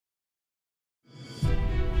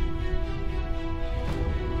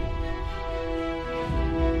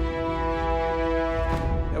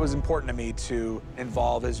was important to me to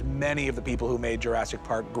involve as many of the people who made Jurassic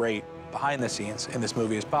Park great behind the scenes in this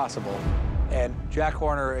movie as possible. And Jack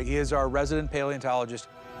Horner, he is our resident paleontologist.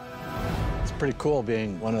 It's pretty cool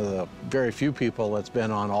being one of the very few people that's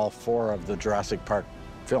been on all 4 of the Jurassic Park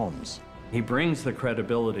films. He brings the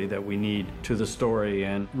credibility that we need to the story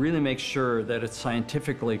and really makes sure that it's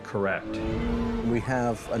scientifically correct. We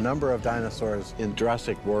have a number of dinosaurs in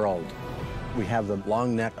Jurassic World. We have the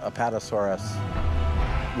long-necked Apatosaurus.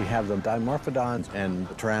 We have the Dimorphodons and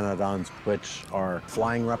the Pteranodons, which are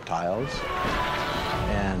flying reptiles.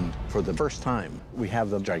 And for the first time, we have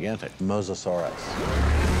the gigantic Mosasaurus.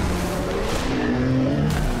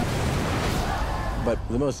 But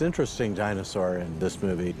the most interesting dinosaur in this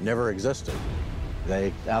movie never existed.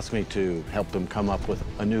 They asked me to help them come up with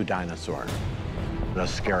a new dinosaur, a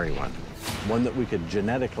scary one that we could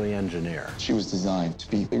genetically engineer. She was designed to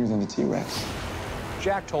be bigger than the T-Rex.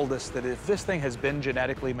 Jack told us that if this thing has been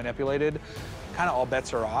genetically manipulated, kind of all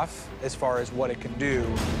bets are off as far as what it can do.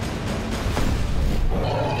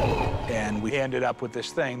 And we ended up with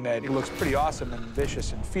this thing that it looks pretty awesome and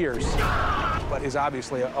vicious and fierce, but is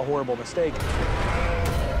obviously a horrible mistake.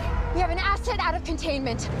 We have an asset out of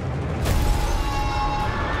containment.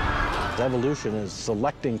 Evolution is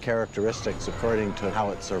selecting characteristics according to how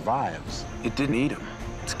it survives. It didn't eat him.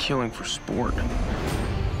 It's killing for sport.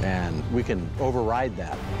 And we can override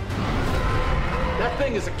that. That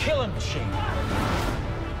thing is a killing machine.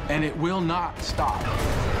 And it will not stop.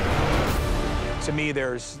 To me,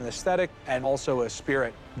 there's an aesthetic and also a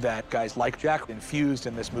spirit that guys like Jack infused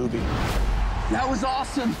in this movie. That was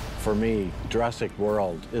awesome. For me, Jurassic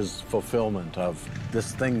World is fulfillment of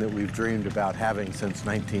this thing that we've dreamed about having since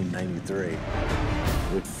 1993.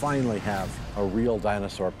 We finally have a real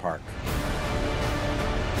dinosaur park.